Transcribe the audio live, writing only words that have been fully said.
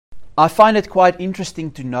I find it quite interesting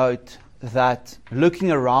to note that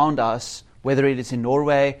looking around us, whether it is in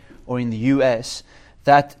Norway or in the US,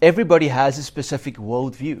 that everybody has a specific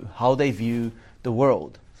worldview, how they view the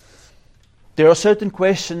world. There are certain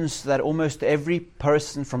questions that almost every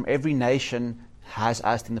person from every nation has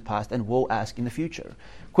asked in the past and will ask in the future.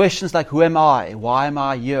 Questions like, who am I? Why am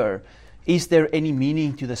I here? Is there any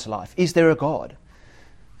meaning to this life? Is there a God?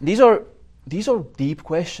 These are deep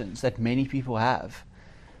questions that many people have.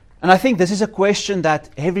 And I think this is a question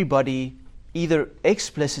that everybody either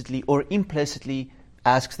explicitly or implicitly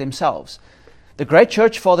asks themselves. The great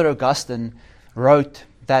church father Augustine wrote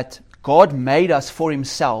that God made us for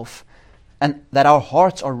himself and that our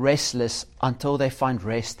hearts are restless until they find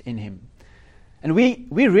rest in him. And we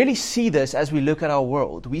really see this as we look at our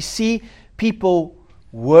world. We see people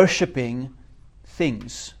worshipping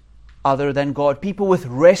things other than God. People with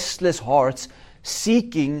restless hearts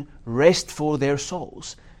seeking rest for their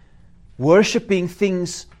souls. Worshipping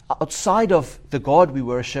things outside of the God we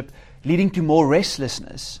worship, leading to more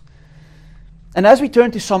restlessness. And as we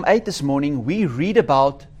turn to Psalm 8 this morning, we read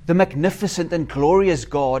about the magnificent and glorious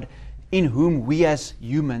God in whom we as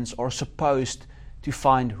humans are supposed to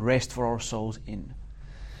find rest for our souls in.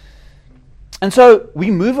 And so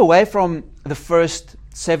we move away from the first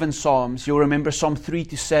 7 Psalms. You'll remember Psalm 3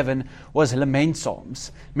 to 7 was lament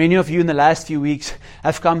Psalms. Many of you in the last few weeks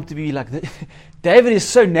have come to be like, David is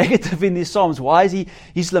so negative in these Psalms. Why is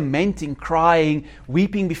he's lamenting, crying,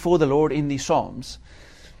 weeping before the Lord in these Psalms?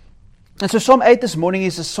 And so Psalm 8 this morning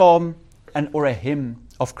is a psalm or a hymn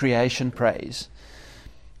of creation praise.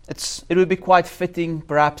 It would be quite fitting,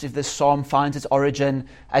 perhaps, if this psalm finds its origin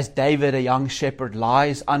as David, a young shepherd,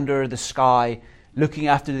 lies under the sky, looking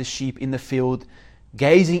after the sheep in the field,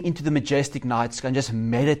 gazing into the majestic night sky and just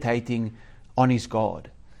meditating on his God.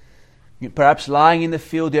 Perhaps lying in the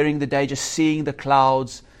field during the day, just seeing the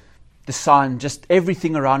clouds, the sun, just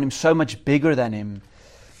everything around him so much bigger than him,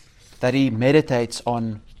 that he meditates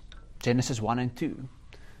on Genesis 1 and 2.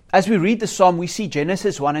 As we read the psalm, we see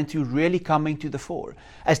Genesis 1 and 2 really coming to the fore.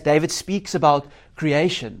 As David speaks about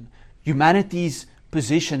creation, humanity's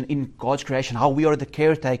position in God's creation, how we are the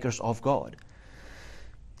caretakers of God.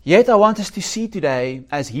 Yet I want us to see today,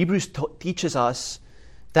 as Hebrews teaches us,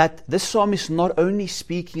 that this psalm is not only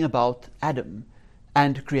speaking about Adam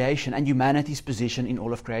and creation and humanity's position in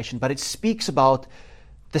all of creation, but it speaks about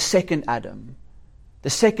the second Adam. The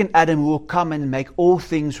second Adam who will come and make all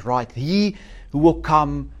things right. He who will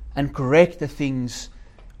come and correct the things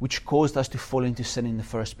which caused us to fall into sin in the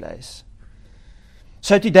first place.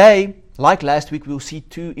 So today, like last week, we will see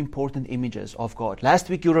 2 important images of God. Last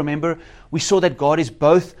week, you'll remember, we saw that God is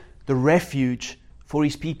both the refuge for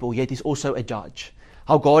his people, yet is also a judge.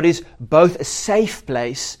 How God is both a safe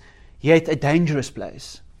place, yet a dangerous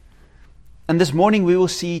place. And this morning we will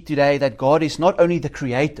see today that God is not only the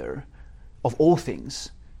creator of all things,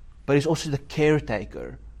 but is also the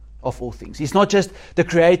caretaker of all things. He's not just the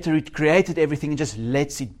creator who created everything and just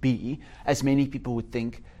lets it be, as many people would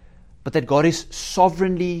think, but that God is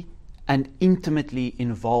sovereignly and intimately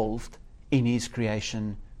involved in his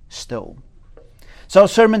creation still. So our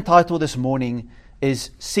sermon title this morning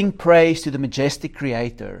is Sing Praise to the Majestic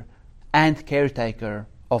Creator and Caretaker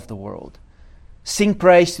of the World. Sing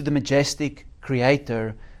praise to the majestic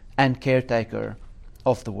Creator and Caretaker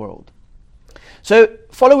of the world. So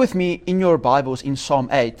follow with me in your Bibles in Psalm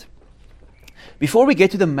 8. Before we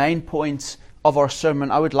get to the main points of our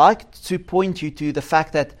sermon, I would like to point you to the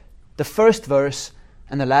fact that the first verse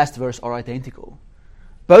and the last verse are identical.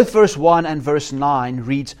 Both verse 1 and verse 9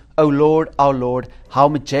 reads, O Lord, our Lord, how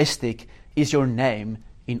majestic is your name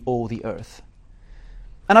in all the earth.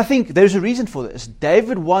 And I think there's a reason for this.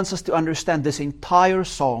 David wants us to understand this entire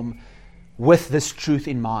psalm with this truth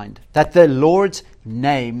in mind, that the Lord's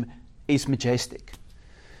name is majestic.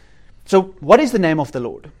 So what is the name of the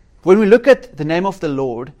Lord? When we look at the name of the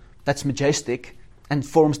Lord that's majestic and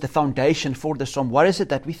forms the foundation for the psalm, what is it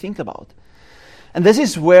that we think about? And this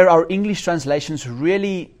is where our English translations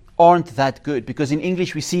really aren't that good, because in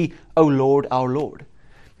English we see, O Lord, our Lord.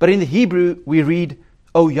 But in the Hebrew we read,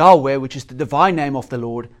 O Yahweh, which is the divine name of the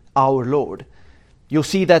Lord, our Lord. You'll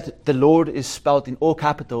see that the Lord is spelled in all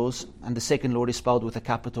capitals, and the second Lord is spelled with a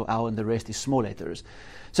capital L, and the rest is small letters.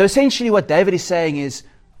 So essentially what David is saying is,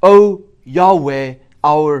 O Yahweh,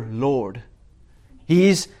 our Lord. He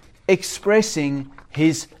is expressing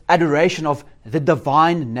his adoration of the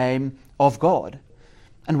divine name of God.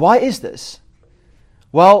 And why is this?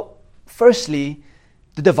 Well, firstly,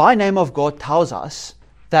 the divine name of God tells us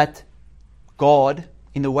that God,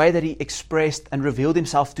 in the way that he expressed and revealed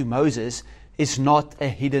himself to Moses, is not a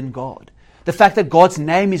hidden God. The fact that God's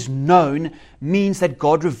name is known means that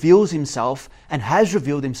God reveals himself and has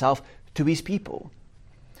revealed himself to his people.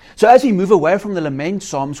 So as we move away from the lament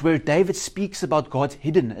psalms where David speaks about God's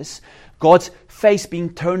hiddenness, God's face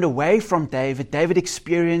being turned away from David, David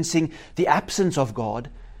experiencing the absence of God,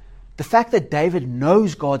 the fact that David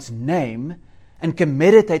knows God's name and can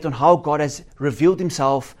meditate on how God has revealed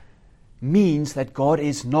himself means that God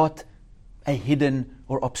is not a hidden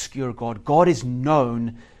or obscure God. God is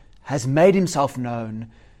known, has made himself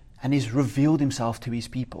known, and has revealed himself to his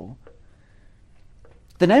people.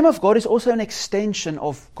 The name of God is also an extension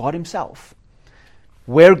of God himself,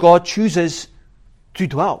 where God chooses to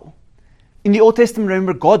dwell. In the Old Testament,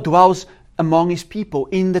 remember, God dwells among his people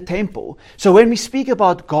in the temple. So when we speak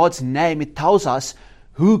about God's name, it tells us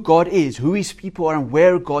who God is, who his people are, and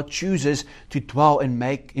where God chooses to dwell and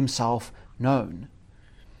make himself known.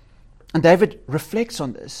 And David reflects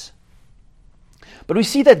on this. But we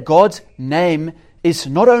see that God's name is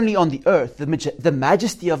not only on the earth, the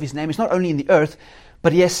majesty of his name is not only in the earth,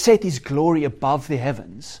 but he has set his glory above the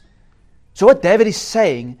heavens. So what David is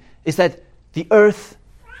saying is that the earth,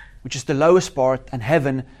 which is the lowest part, and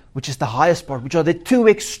heaven, which is the highest part, which are the two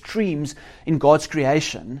extremes in God's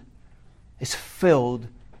creation, is filled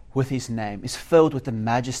with his name, is filled with the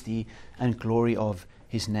majesty and glory of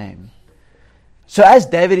his name. So as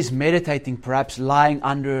David is meditating, perhaps lying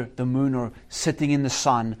under the moon or sitting in the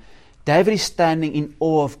sun, David is standing in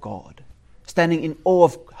awe of God, standing in awe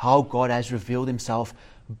of how God has revealed himself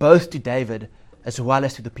both to David as well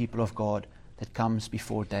as to the people of God that comes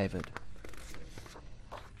before David.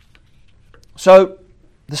 So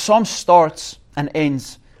the psalm starts and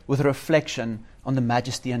ends with a reflection on the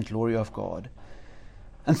majesty and glory of God.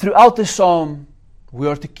 And throughout the psalm, we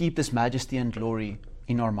are to keep this majesty and glory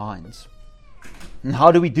in our minds. And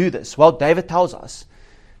how do we do this? Well, David tells us.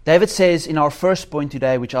 David says in our first point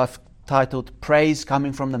today, which I've titled, Praise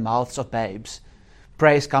Coming from the Mouths of Babes.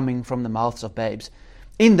 Praise coming from the mouths of babes.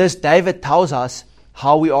 In this, David tells us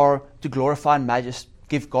how we are to glorify and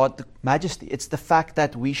give God the majesty. It's the fact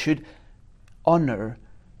that we should honor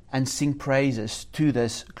and sing praises to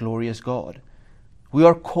this glorious God. We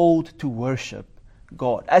are called to worship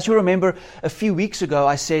God. As you remember, a few weeks ago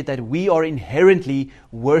I said that we are inherently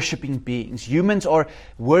worshiping beings. Humans are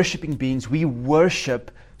worshiping beings. We worship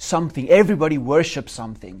something. Everybody worships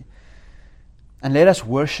something. And let us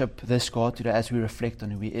worship this God today as we reflect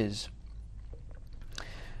on who he is.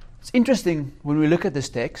 It's interesting when we look at this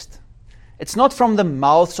text. It's not from the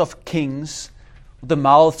mouths of kings, the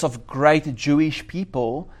mouths of great Jewish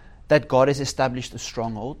people that God has established a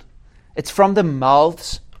stronghold. It's from the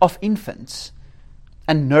mouths of infants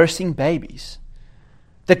and nursing babies.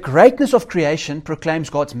 The greatness of creation proclaims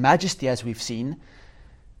God's majesty, as we've seen,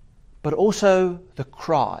 but also the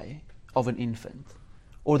cry of an infant,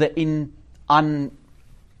 or the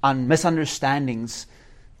misunderstandings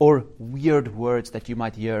or weird words that you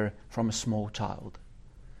might hear from a small child.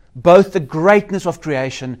 Both the greatness of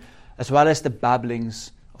creation as well as the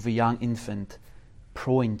babblings of a young infant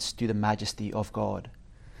points to the majesty of God.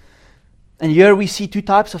 And here we see two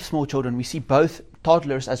types of small children. We see both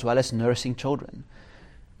toddlers as well as nursing children.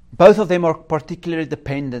 Both of them are particularly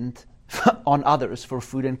dependent on others for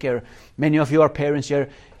food and care. Many of you are parents here.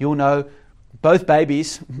 You'll know both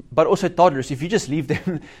babies, but also toddlers. If you just leave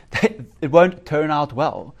them, it won't turn out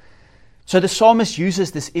well. So the psalmist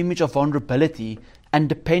uses this image of vulnerability and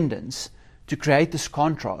dependence to create this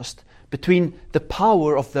contrast between the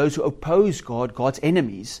power of those who oppose God, God's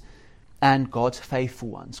enemies, and God's faithful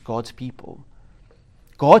ones, God's people.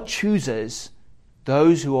 God chooses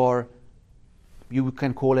those who are, you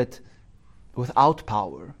can call it, without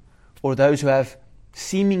power, or those who have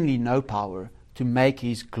seemingly no power, to make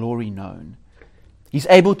his glory known. He's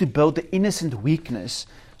able to build the innocent weakness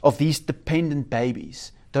of these dependent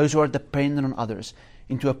babies, those who are dependent on others,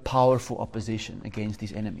 into a powerful opposition against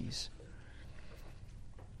these enemies.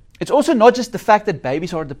 It's also not just the fact that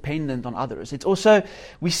babies are dependent on others. It's also,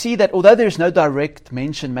 we see that although there is no direct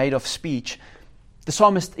mention made of speech, the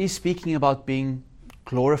psalmist is speaking about being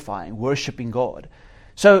glorifying, worshipping God.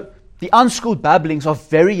 So the unschooled babblings of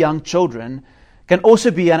very young children can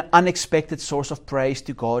also be an unexpected source of praise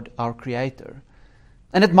to God, our Creator.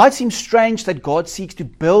 And it might seem strange that God seeks to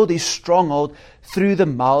build his stronghold through the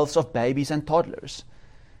mouths of babies and toddlers.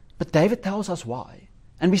 But David tells us why.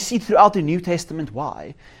 And we see throughout the New Testament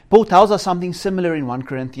why. Paul tells us something similar in 1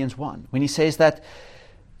 Corinthians 1, when he says that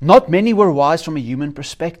not many were wise from a human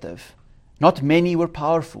perspective. Not many were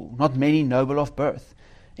powerful. Not many noble of birth.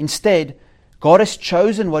 Instead, God has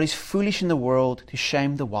chosen what is foolish in the world to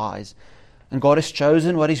shame the wise. And God has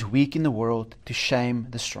chosen what is weak in the world to shame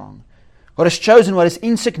the strong. What is chosen, what is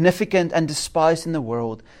insignificant and despised in the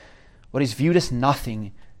world, what is viewed as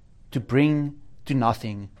nothing, to bring to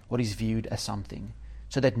nothing what is viewed as something,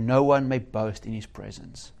 so that no one may boast in his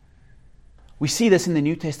presence. We see this in the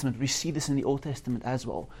New Testament. We see this in the Old Testament as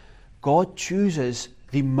well. God chooses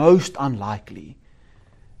the most unlikely,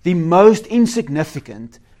 the most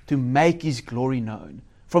insignificant, to make his glory known.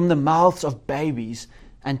 From the mouths of babies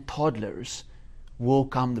and toddlers will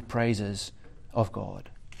come the praises of God.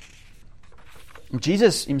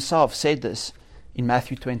 Jesus himself said this in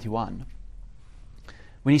Matthew 21.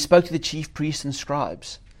 When he spoke to the chief priests and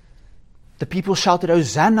scribes, the people shouted,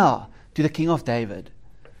 "Hosanna to the King of David."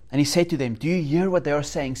 And he said to them, "Do you hear what they are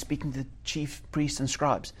saying?" Speaking to the chief priests and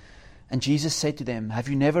scribes. And Jesus said to them, "Have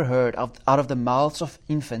you never heard, out of the mouths of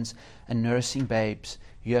infants and nursing babes,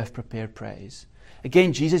 you have prepared praise?"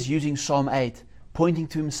 Again, Jesus using Psalm 8, pointing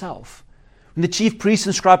to himself. When the chief priests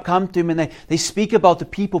and scribes come to him and they speak about the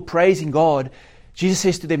people praising God, Jesus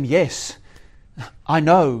says to them, "Yes, I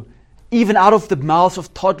know. Even out of the mouths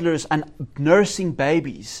of toddlers and nursing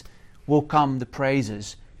babies will come the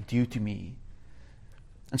praises due to me."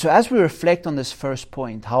 And so as we reflect on this first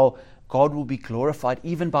point, how God will be glorified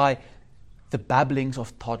even by the babblings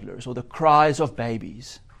of toddlers or the cries of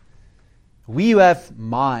babies, we who have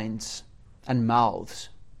minds and mouths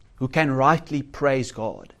who can rightly praise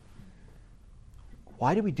God,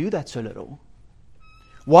 why do we do that so little?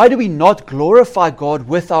 Why do we not glorify God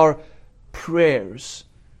with our prayers,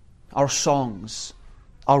 our songs,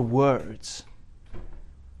 our words?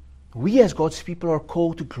 We as God's people are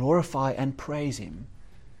called to glorify and praise him.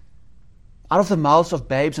 Out of the mouths of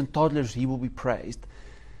babes and toddlers he will be praised.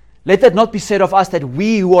 Let that not be said of us, that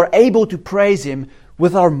we who are able to praise him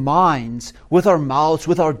with our minds, with our mouths,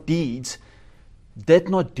 with our deeds, did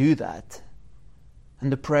not do that.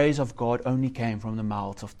 And the praise of God only came from the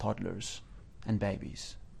mouths of toddlers and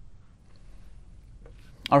babies.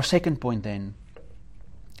 Our second point then,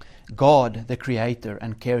 God, the creator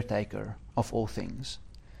and caretaker of all things.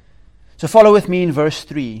 So follow with me in verse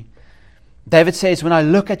 3. David says, "When I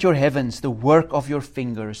look at your heavens, the work of your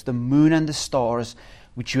fingers, the moon and the stars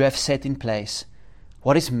which you have set in place,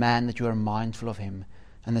 what is man that you are mindful of him,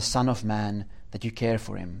 and the son of man that you care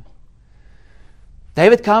for him?"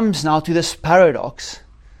 David comes now to this paradox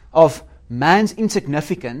of man's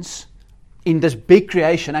insignificance in this big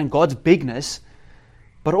creation and God's bigness,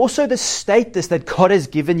 but also the status that God has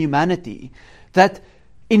given humanity. That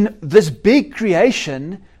in this big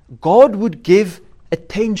creation, God would give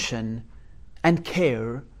attention and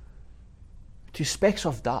care to specks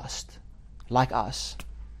of dust like us.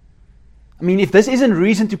 I mean, if this isn't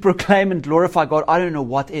reason to proclaim and glorify God, I don't know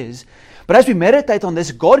what is. But as we meditate on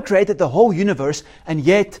this, God created the whole universe, and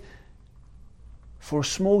yet, for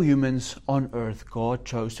small humans on earth, God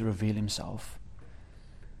chose to reveal himself.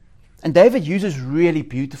 And David uses really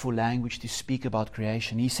beautiful language to speak about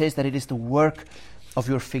creation. He says that it is the work of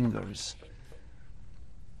your fingers.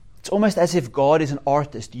 It's almost as if God is an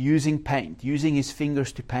artist using paint, using his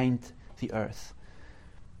fingers to paint the earth.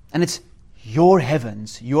 And it's your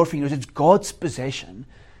heavens, your fingers, it's God's possession.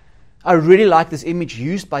 I really like this image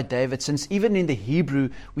used by David, since even in the Hebrew,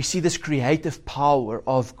 we see this creative power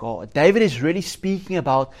of God. David is really speaking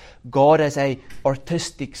about God as an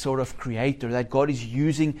artistic sort of creator, that God is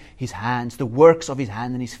using his hands, the works of his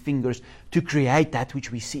hand and his fingers, to create that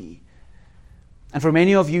which we see. And for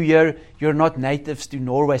many of you here, you're not natives to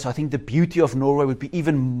Norway, so I think the beauty of Norway would be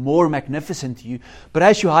even more magnificent to you. But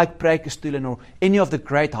as you hike Preikestolen or any of the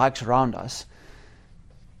great hikes around us,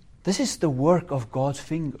 this is the work of God's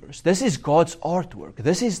fingers. This is God's artwork.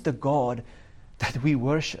 This is the God that we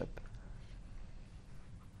worship.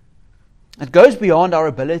 It goes beyond our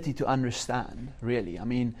ability to understand, really. I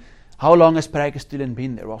mean, how long has Preikestolen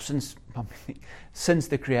been there? Well, since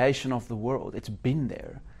the creation of the world, it's been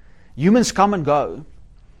there. Humans come and go,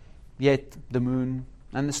 yet the moon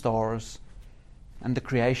and the stars and the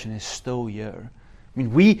creation is still here. I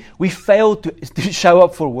mean, we fail to show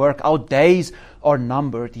up for work. Our days are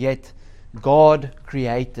numbered, yet God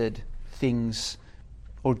created things,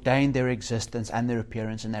 ordained their existence and their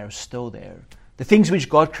appearance, and they are still there. The things which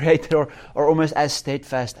God created are almost as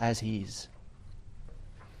steadfast as His.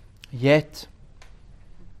 Yet,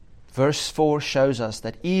 verse 4 shows us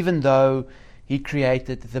that even though He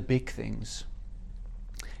created the big things,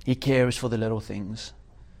 He cares for the little things.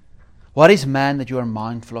 What is man that you are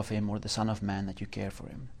mindful of him, or the son of man that you care for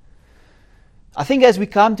him? I think as we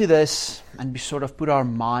come to this and we sort of put our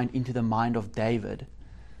mind into the mind of David,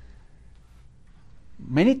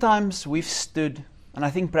 many times we've stood, and I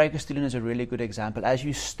think Preikestolen is a really good example, as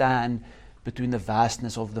you stand between the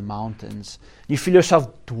vastness of the mountains, you feel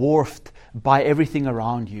yourself dwarfed by everything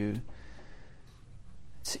around you.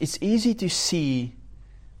 it's easy to see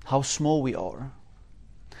how small we are.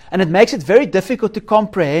 And it makes it very difficult to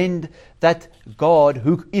comprehend that God,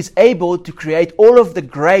 who is able to create all of the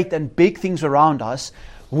great and big things around us,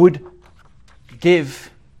 would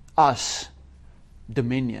give us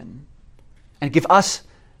dominion and give us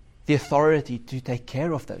the authority to take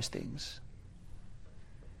care of those things.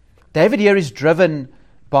 David here is driven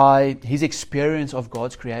by his experience of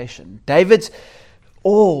God's creation. David's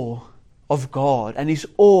awe of God and his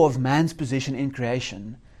awe of man's position in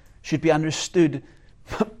creation should be understood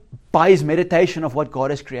by his meditation of what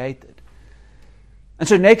God has created. And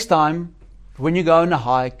so next time when you go on a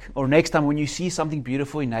hike, or next time when you see something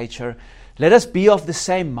beautiful in nature, let us be of the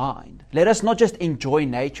same mind. Let us not just enjoy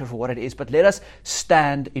nature for what it is, but let us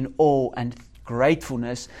stand in awe and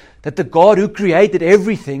gratefulness that the God who created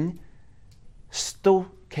everything still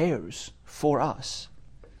cares for us.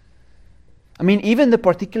 I mean, even the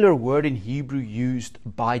particular word in Hebrew used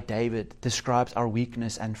by David describes our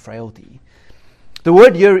weakness and frailty. The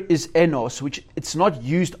word here is enos, which it's not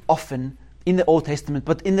used often in the Old Testament,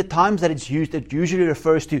 but in the times that it's used, it usually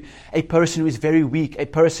refers to a person who is very weak, a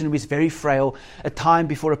person who is very frail, a time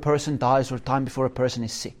before a person dies or a time before a person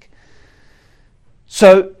is sick.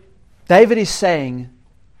 So David is saying,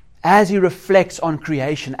 as he reflects on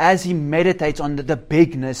creation, as he meditates on the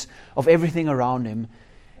bigness of everything around him,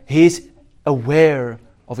 he is aware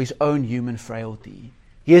of his own human frailty.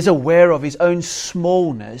 He is aware of his own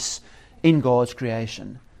smallness in God's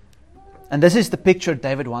creation. And this is the picture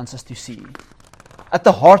David wants us to see. At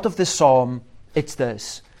the heart of this psalm, it's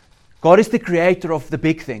this: God is the creator of the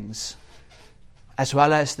big things as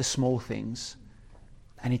well as the small things,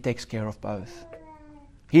 and He takes care of both.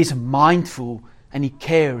 He is mindful and He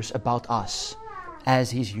cares about us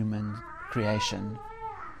as His human creation.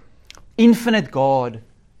 Infinite God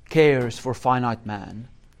cares for finite man.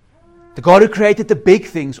 The God who created the big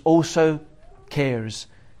things also cares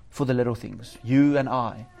for the little things, you and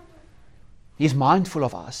I. He is mindful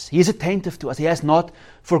of us. He is attentive to us. He has not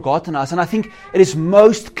forgotten us. And I think it is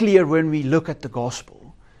most clear when we look at the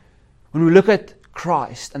gospel, when we look at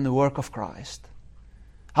Christ and the work of Christ.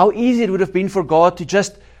 How easy it would have been for God to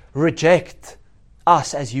just reject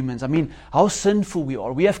us as humans. I mean, how sinful we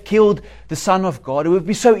are. We have killed the Son of God. It would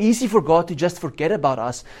be so easy for God to just forget about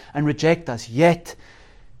us and reject us. Yet,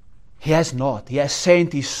 He has not. He has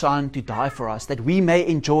sent His Son to die for us, that we may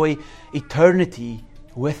enjoy eternity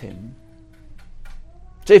with Him.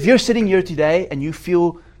 So if you're sitting here today and you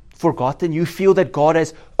feel forgotten, you feel that God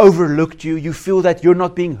has overlooked you, you feel that you're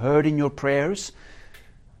not being heard in your prayers,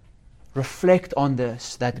 reflect on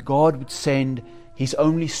this, that God would send His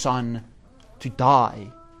only Son to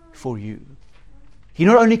die for you. He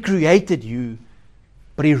not only created you,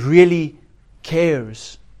 but He really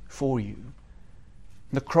cares for you.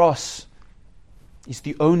 The cross is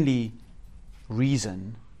the only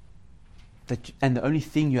reason and the only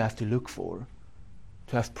thing you have to look for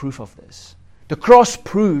to have proof of this. The cross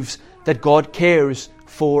proves that God cares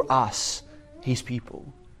for us, His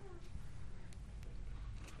people.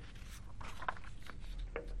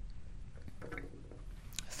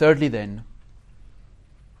 Thirdly then,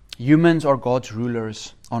 humans are God's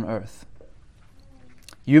rulers on earth.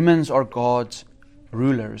 Humans are God's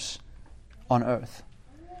rulers on earth.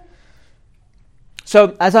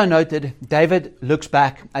 So, as I noted, David looks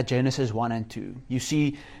back at Genesis 1 and 2. You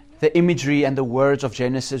see the imagery and the words of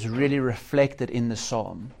Genesis really reflected in the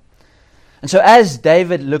psalm. And so as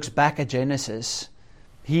David looks back at Genesis,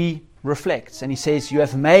 he reflects and he says, "You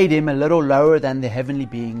have made him a little lower than the heavenly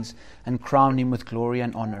beings and crowned him with glory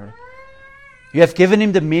and honor. You have given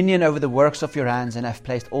him dominion over the works of your hands and have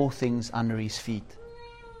placed all things under his feet."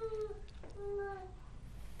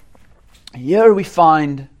 Here we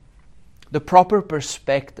find the proper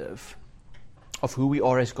perspective of who we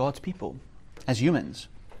are as God's people, as humans.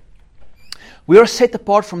 We are set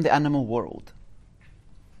apart from the animal world.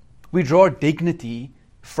 We draw dignity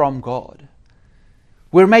from God.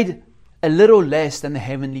 We're made a little less than the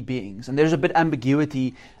heavenly beings. And there's a bit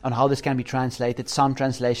ambiguity on how this can be translated. Some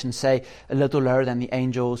translations say a little lower than the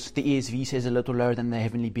angels. The ESV says a little lower than the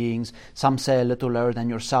heavenly beings. Some say a little lower than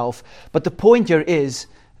yourself. But the point here is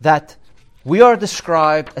that we are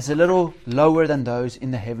described as a little lower than those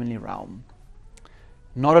in the heavenly realm,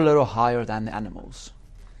 not a little higher than the animals.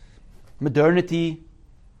 Modernity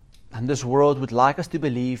and this world would like us to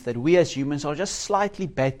believe that we as humans are just slightly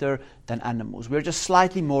better than animals. We're just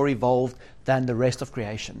slightly more evolved than the rest of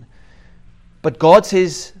creation. But God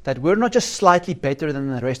says that we're not just slightly better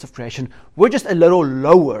than the rest of creation, we're just a little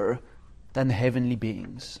lower than the heavenly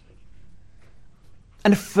beings.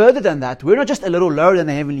 And further than that, we're not just a little lower than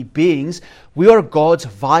the heavenly beings. We are God's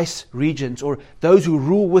vice regents, or those who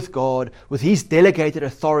rule with God, with His delegated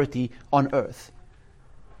authority on earth.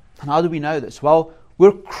 And how do we know this? Well,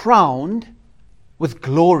 we're crowned with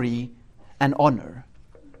glory and honor.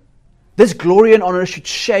 This glory and honor should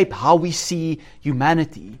shape how we see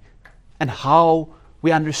humanity and how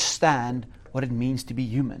we understand what it means to be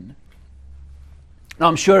human. Now,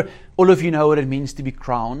 I'm sure all of you know what it means to be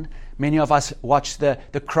crowned. Many of us watched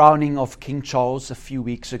the crowning of King Charles a few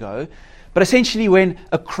weeks ago. But essentially, when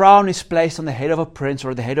a crown is placed on the head of a prince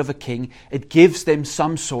or the head of a king, it gives them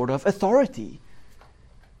some sort of authority.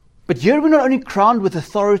 But here we're not only crowned with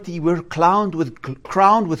authority, we're crowned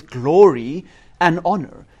with glory and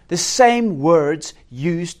honor. The same words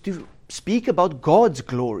used to speak about God's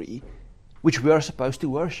glory, which we are supposed to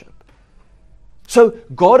worship. So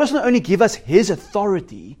God does not only give us His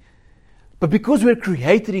authority, but because we're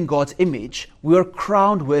created in God's image, we are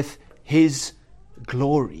crowned with His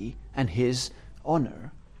glory and His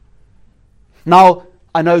honor. Now,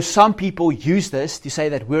 I know some people use this to say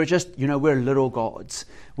that we're just, we're little gods.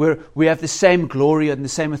 We have the same glory and the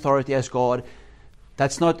same authority as God.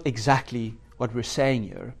 That's not exactly what we're saying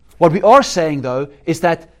here. What we are saying, though, is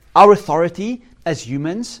that our authority as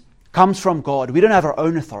humans comes from God. We don't have our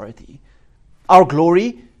own authority. Our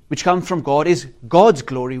glory, which comes from God, is God's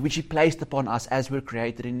glory, which He placed upon us as we're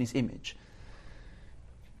created in His image.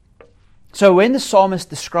 So when the psalmist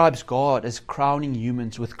describes God as crowning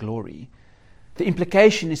humans with glory, the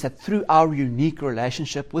implication is that through our unique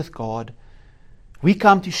relationship with God, we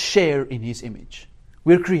come to share in His image.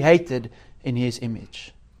 We're created in His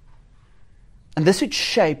image. And this would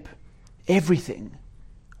shape everything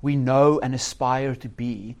we know and aspire to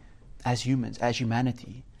be as humans, as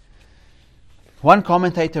humanity. One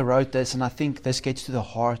commentator wrote this, and I think this gets to the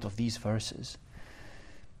heart of these verses.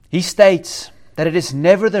 He states that it is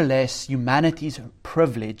nevertheless humanity's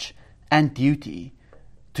privilege and duty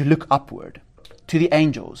to look upward to the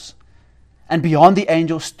angels, and beyond the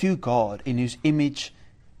angels to God, in whose image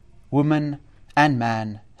woman and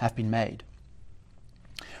man have been made,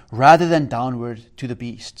 rather than downward to the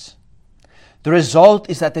beasts. The result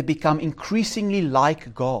is that they become increasingly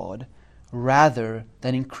like God rather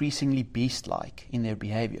than increasingly beast-like in their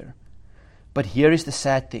behavior. But here is the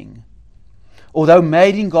sad thing. Although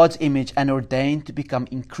made in God's image and ordained to become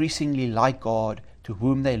increasingly like God to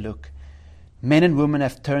whom they look, men and women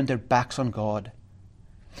have turned their backs on God.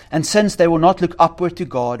 And since they will not look upward to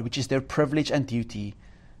God, which is their privilege and duty,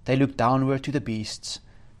 they look downward to the beasts,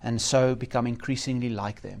 and so become increasingly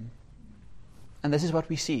like them. And this is what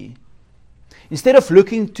we see. Instead of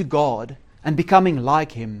looking to God and becoming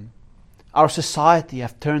like Him, our society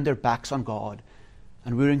have turned their backs on God,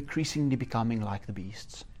 and we're increasingly becoming like the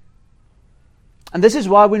beasts. And this is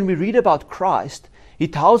why when we read about Christ, He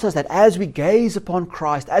tells us that as we gaze upon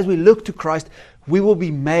Christ, as we look to Christ, we will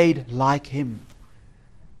be made like Him.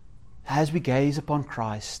 As we gaze upon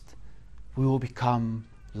Christ, we will become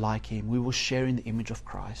like Him. We will share in the image of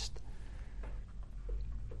Christ.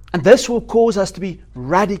 And this will cause us to be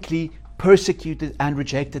radically persecuted and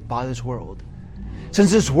rejected by this world.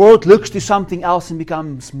 Since this world looks to something else and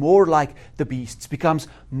becomes more like the beasts, becomes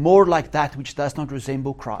more like that which does not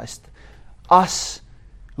resemble Christ, us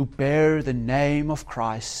who bear the name of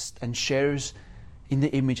Christ and shares in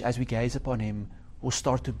the image as we gaze upon Him will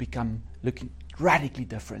start to become looking radically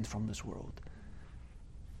different from this world.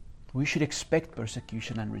 We should expect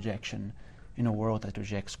persecution and rejection in a world that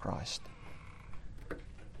rejects Christ.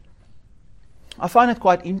 I find it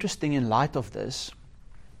quite interesting in light of this,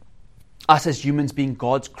 us as humans being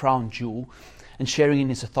God's crown jewel and sharing in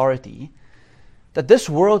His authority, that this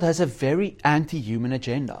world has a very anti-human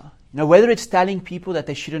agenda. Whether it's telling people that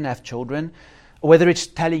they shouldn't have children, or whether it's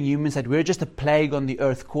telling humans that we're just a plague on the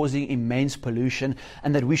earth causing immense pollution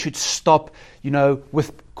and that we should stop,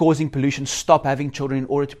 with causing pollution, stop having children in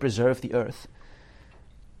order to preserve the earth.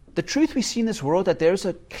 The truth we see in this world that there's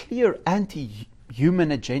a clear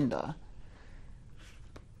anti-human agenda.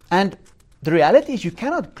 And the reality is you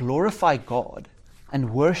cannot glorify God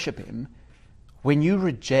and worship Him when you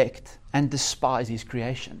reject and despise His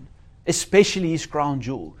creation, especially His crown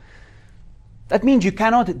jewel. That means you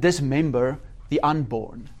cannot dismember the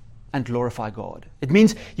unborn and glorify God. It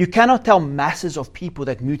means you cannot tell masses of people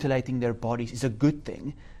that mutilating their bodies is a good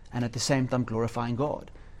thing and at the same time glorifying God.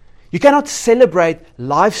 You cannot celebrate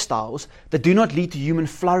lifestyles that do not lead to human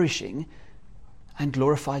flourishing and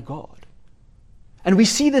glorify God. And we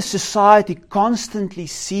see this society constantly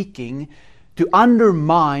seeking to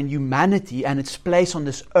undermine humanity and its place on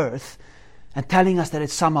this earth and telling us that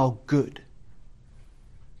it's somehow good.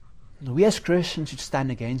 We as Christians should stand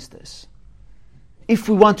against this. If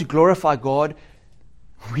we want to glorify God,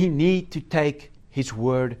 we need to take His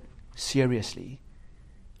word seriously.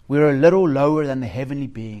 We're a little lower than the heavenly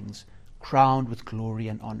beings, crowned with glory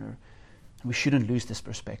and honor. And we shouldn't lose this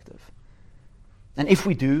perspective. And if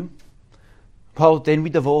we do, well, then we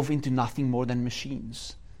devolve into nothing more than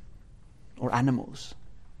machines or animals,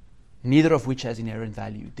 neither of which has inherent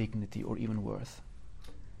value, dignity, or even worth.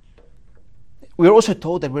 We're also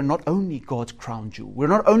told that we're not only God's crown jewel, we're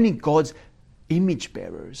not only God's image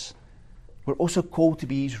bearers, we're also called to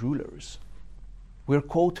be His rulers. We're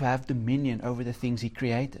called to have dominion over the things He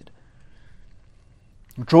created.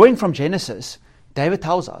 Drawing from Genesis, David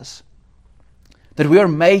tells us that we are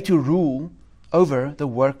made to rule over the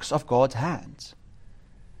works of God's hands.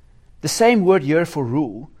 The same word here for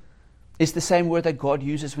rule is the same word that God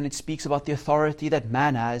uses when it speaks about the authority that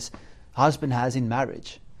husband has in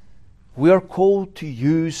marriage. We are called to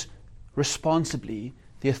use responsibly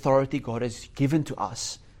the authority God has given to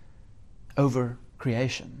us over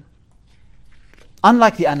creation.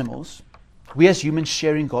 Unlike the animals, we as humans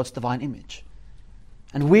share in God's divine image.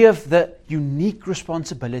 And we have the unique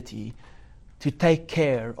responsibility to take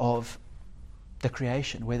care of the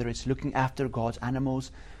creation, whether it's looking after God's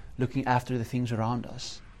animals, looking after the things around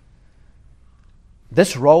us.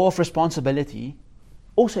 This role of responsibility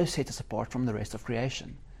also sets us apart from the rest of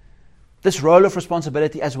creation. This role of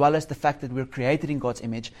responsibility, as well as the fact that we're created in God's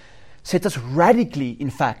image, sets us radically, in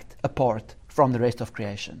fact, apart from the rest of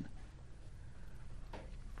creation.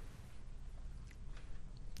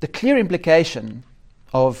 The clear implication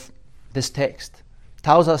of this text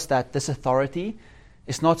tells us that this authority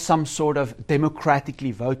is not some sort of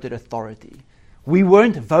democratically voted authority. We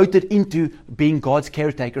weren't voted into being God's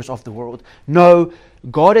caretakers of the world. No,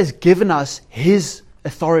 God has given us His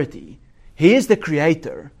authority. He is the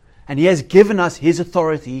creator, and He has given us His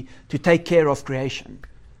authority to take care of creation.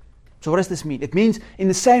 So what does this mean? It means in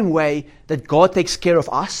the same way that God takes care of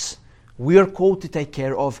us, we are called to take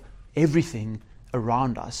care of everything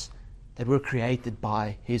around us that were created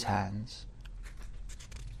by His hands.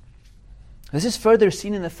 This is further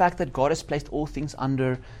seen in the fact that God has placed all things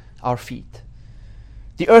under our feet.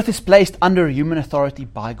 The earth is placed under human authority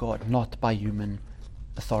by God, not by human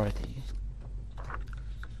authority.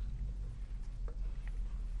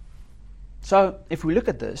 So, if we look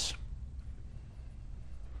at this,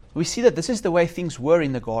 we see that this is the way things were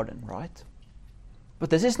in the garden, right? But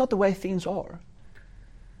this is not the way things are.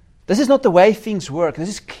 This is not the way things work. This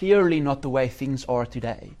is clearly not the way things are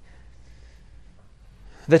today.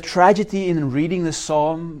 The tragedy in reading the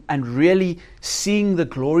psalm and really seeing the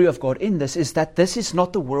glory of God in this is that this is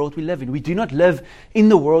not the world we live in. We do not live in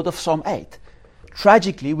the world of Psalm 8.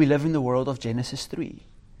 Tragically, we live in the world of Genesis 3.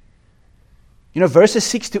 Verses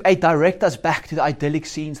 6 to 8 direct us back to the idyllic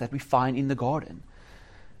scenes that we find in the garden.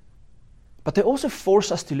 But they also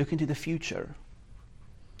force us to look into the future.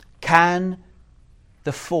 Can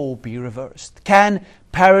the fall be reversed? Can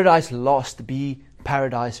paradise lost be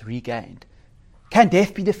paradise regained? Can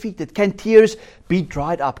death be defeated? Can tears be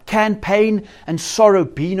dried up? Can pain and sorrow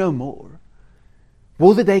be no more?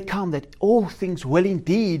 Will the day come that all things will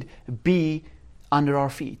indeed be under our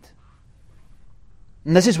feet?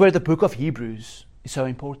 And this is where the book of Hebrews is so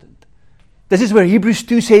important. This is where Hebrews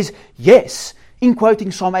 2 says, yes, in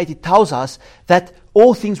quoting Psalm 8, it tells us that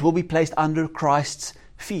all things will be placed under Christ's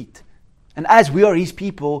feet. And as we are His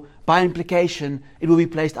people, by implication, it will be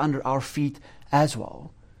placed under our feet as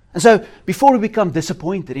well. And so, before we become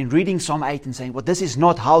disappointed in reading Psalm 8 and saying, well, this is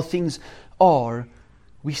not how things are,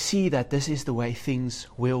 we see that this is the way things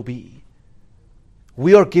will be.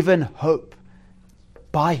 We are given hope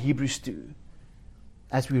by Hebrews 2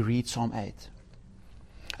 as we read Psalm 8.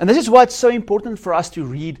 And this is why it's so important for us to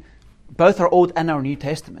read both our Old and our New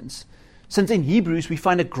Testaments. Since in Hebrews we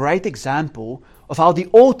find a great example of how the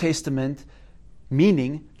Old Testament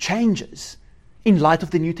meaning changes in light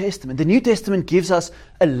of the New Testament. The New Testament gives us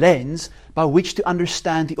a lens by which to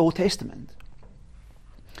understand the Old Testament.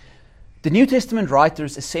 The New Testament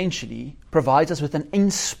writers essentially provides us with an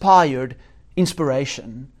inspired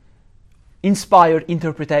interpretation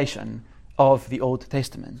of the Old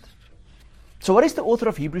Testament. So what is the author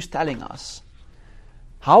of Hebrews telling us?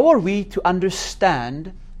 How are we to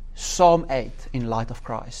understand Psalm 8 in light of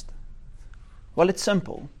Christ? Well, it's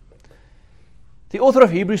simple. The author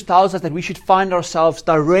of Hebrews tells us that we should find ourselves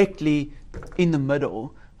directly in the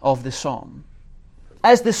middle of the psalm.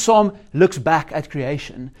 As the psalm looks back at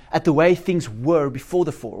creation, at the way things were before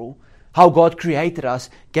the fall, how God created us,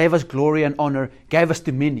 gave us glory and honor, gave us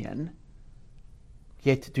dominion,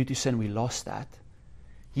 yet due to sin we lost that.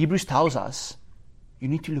 Hebrews tells us you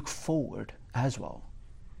need to look forward as well.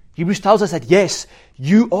 Hebrews tells us that yes,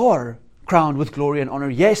 you are crowned with glory and honor.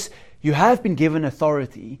 Yes, you have been given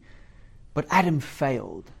authority, but Adam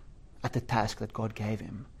failed at the task that God gave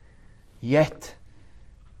him. Yet,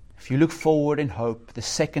 if you look forward in hope, the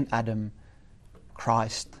second Adam,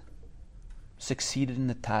 Christ, succeeded in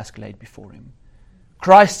the task laid before him.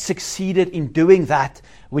 Christ succeeded in doing that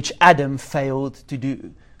which Adam failed to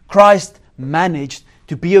do. Christ managed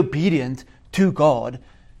to be obedient to God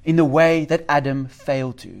in the way that Adam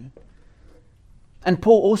failed to. And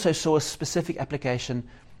Paul also saw a specific application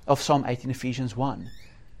of Psalm 8 in Ephesians 1,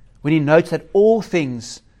 when he notes that all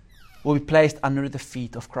things will be placed under the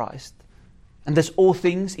feet of Christ. And this all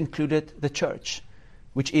things included the church,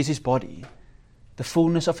 which is his body, the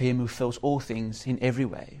fullness of him who fills all things in every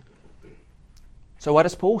way. So what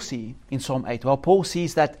does Paul see in Psalm 8? Well, Paul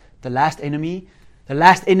sees that the last enemy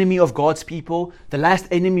of God's people, the last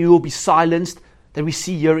enemy who will be silenced, that we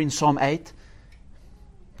see here in Psalm 8,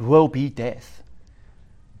 will be death.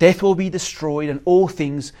 Death will be destroyed and all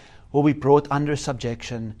things will be brought under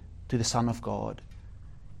subjection to the Son of God,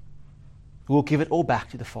 who will give it all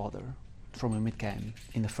back to the Father from whom it came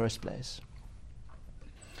in the first place.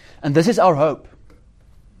 And this is our hope.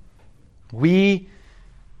 We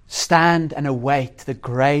stand and await the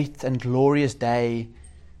great and glorious day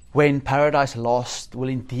when paradise lost will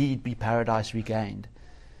indeed be paradise regained.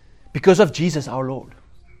 Because of Jesus our Lord.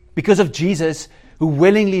 Because of Jesus who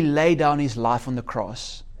willingly laid down his life on the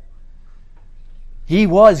cross. He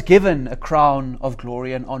was given a crown of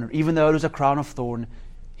glory and honor. Even though it was a crown of thorn,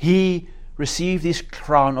 he received this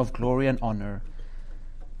crown of glory and honor.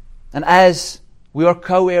 And as we are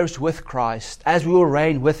co-heirs with Christ, as we will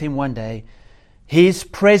reign with him one day, his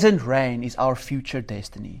present reign is our future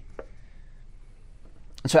destiny.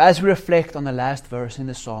 And so as we reflect on the last verse in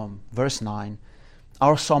the psalm, verse 9,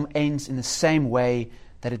 our psalm ends in the same way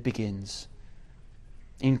that it begins,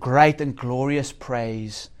 in great and glorious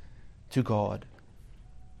praise to God.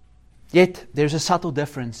 Yet there's a subtle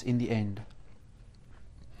difference in the end.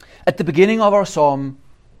 At the beginning of our psalm,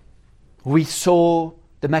 we saw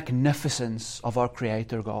the magnificence of our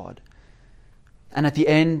Creator God. And at the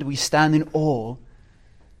end, we stand in awe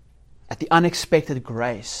at the unexpected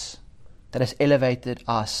grace that has elevated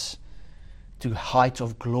us to heights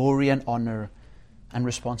of glory and honor and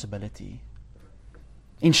responsibility.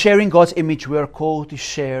 In sharing God's image, we are called to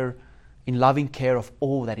share in loving care of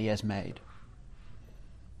all that he has made.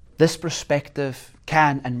 This perspective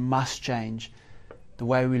can and must change the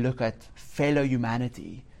way we look at fellow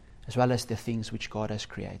humanity as well as the things which God has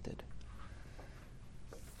created.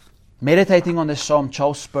 Meditating on this psalm,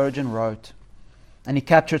 Charles Spurgeon wrote, and he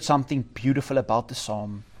captured something beautiful about the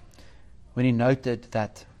psalm when he noted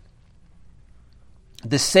that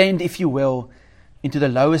descend, if you will, into the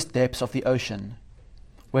lowest depths of the ocean,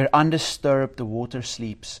 where undisturbed the water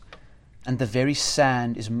sleeps, and the very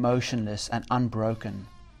sand is motionless and unbroken,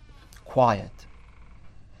 quiet.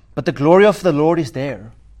 But the glory of the Lord is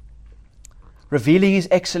there, revealing his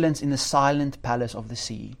excellence in the silent palace of the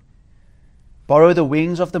sea. Borrow the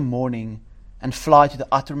wings of the morning and fly to the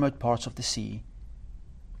uttermost parts of the sea.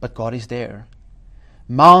 But God is there.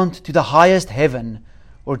 Mount to the highest heaven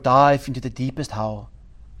or dive into the deepest hell,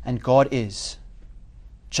 and God is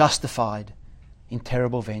justified in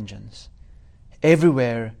terrible vengeance.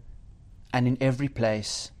 Everywhere and in every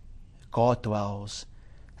place, God dwells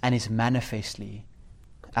and is manifestly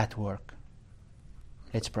at work.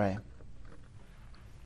 Let's pray.